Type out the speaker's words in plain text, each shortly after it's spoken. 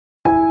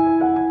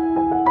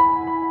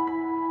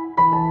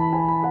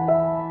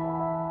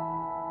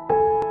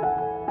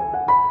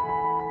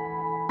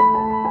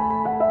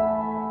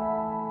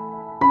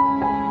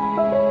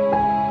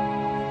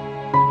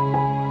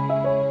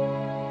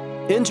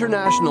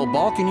International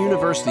Balkan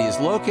University is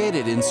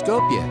located in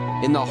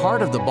Skopje, in the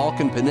heart of the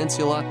Balkan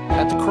Peninsula,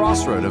 at the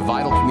crossroad of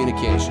vital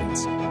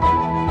communications.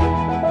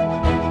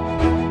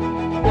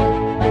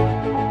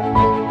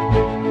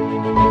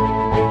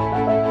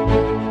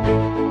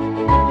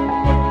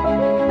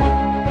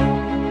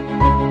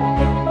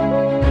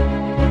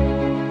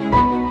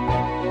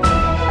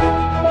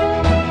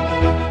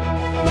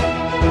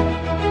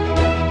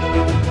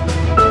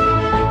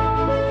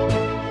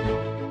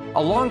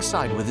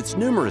 Alongside with its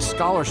numerous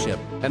scholarship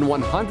and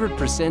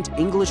 100%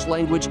 English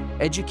language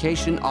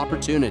education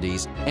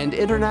opportunities and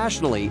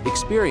internationally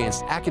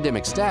experienced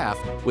academic staff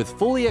with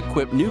fully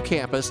equipped new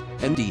campus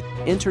and the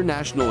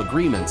international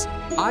agreements,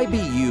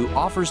 IBU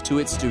offers to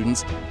its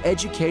students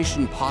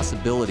education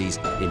possibilities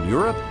in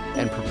Europe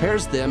and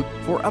prepares them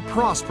for a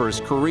prosperous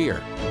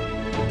career.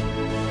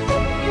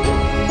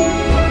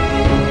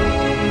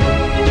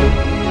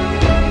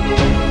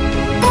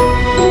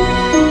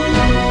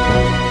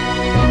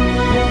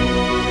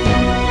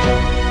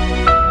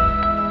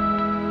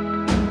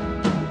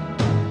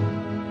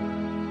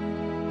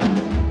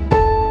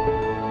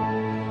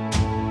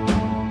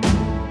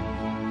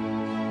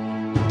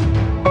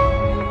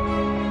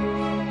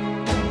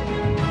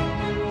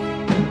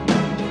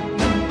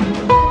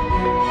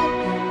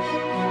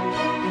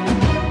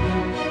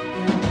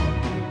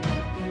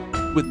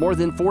 With more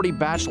than 40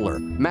 bachelor,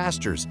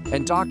 master's,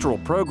 and doctoral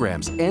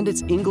programs and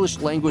its English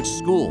language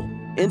school,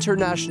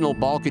 International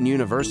Balkan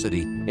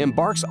University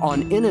embarks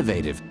on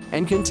innovative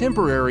and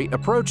contemporary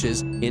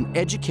approaches in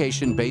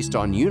education based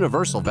on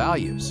universal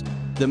values.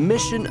 The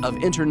mission of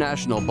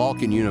International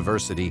Balkan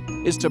University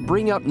is to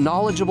bring up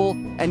knowledgeable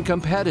and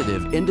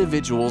competitive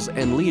individuals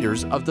and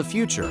leaders of the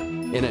future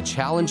in a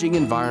challenging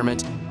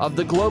environment of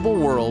the global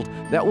world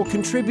that will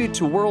contribute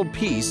to world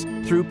peace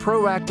through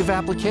proactive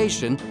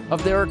application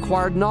of their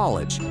acquired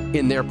knowledge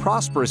in their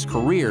prosperous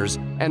careers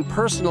and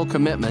personal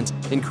commitment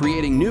in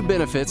creating new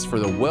benefits for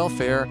the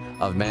welfare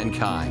of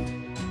mankind.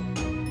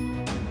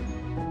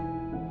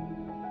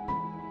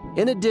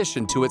 In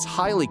addition to its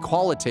highly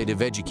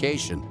qualitative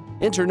education,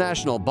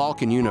 International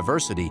Balkan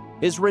University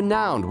is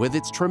renowned with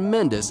its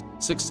tremendous,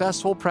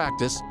 successful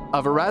practice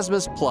of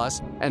Erasmus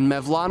Plus and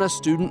Mevlana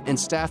student and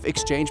staff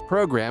exchange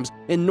programs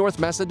in North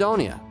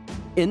Macedonia.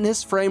 In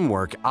this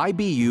framework,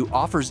 IBU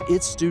offers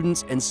its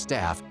students and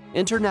staff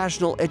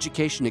international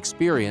education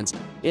experience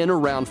in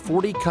around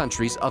 40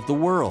 countries of the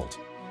world.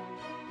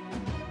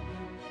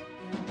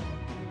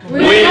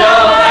 We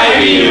love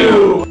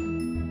IBU!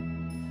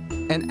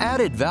 An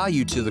added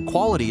value to the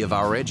quality of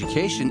our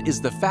education is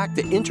the fact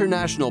that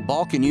International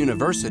Balkan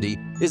University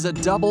is a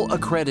double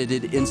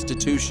accredited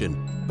institution,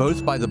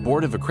 both by the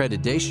Board of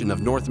Accreditation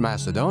of North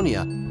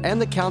Macedonia and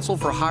the Council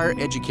for Higher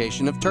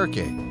Education of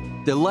Turkey.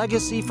 The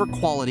legacy for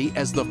quality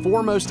as the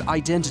foremost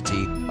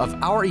identity of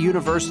our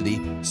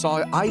university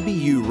saw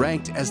IBU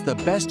ranked as the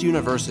best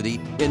university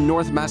in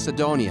North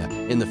Macedonia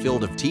in the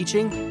field of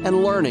teaching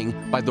and learning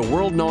by the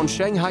world-known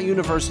Shanghai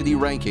University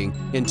ranking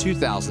in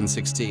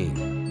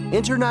 2016.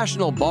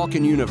 International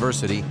Balkan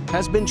University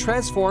has been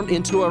transformed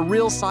into a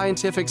real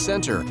scientific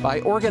center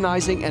by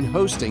organizing and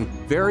hosting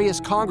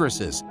various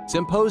congresses,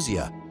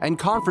 symposia, and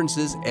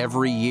conferences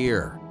every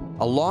year.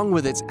 Along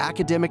with its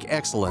academic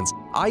excellence,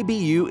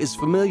 IBU is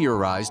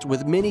familiarized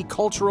with many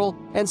cultural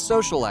and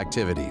social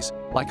activities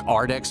like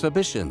art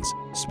exhibitions,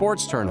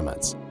 sports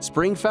tournaments,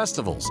 spring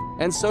festivals,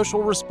 and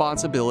social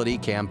responsibility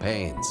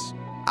campaigns.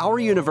 Our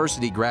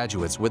university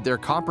graduates, with their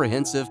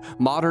comprehensive,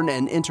 modern,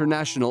 and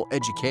international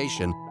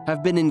education,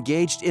 have been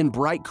engaged in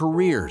bright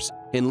careers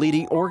in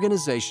leading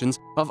organizations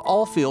of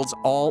all fields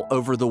all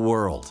over the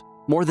world.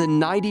 More than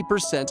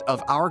 90%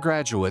 of our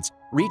graduates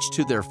reach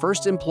to their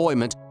first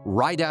employment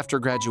right after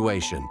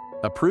graduation,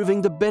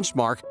 proving the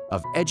benchmark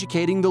of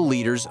educating the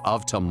leaders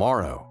of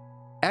tomorrow.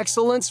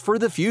 Excellence for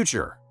the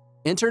future.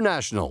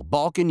 International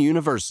Balkan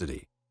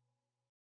University.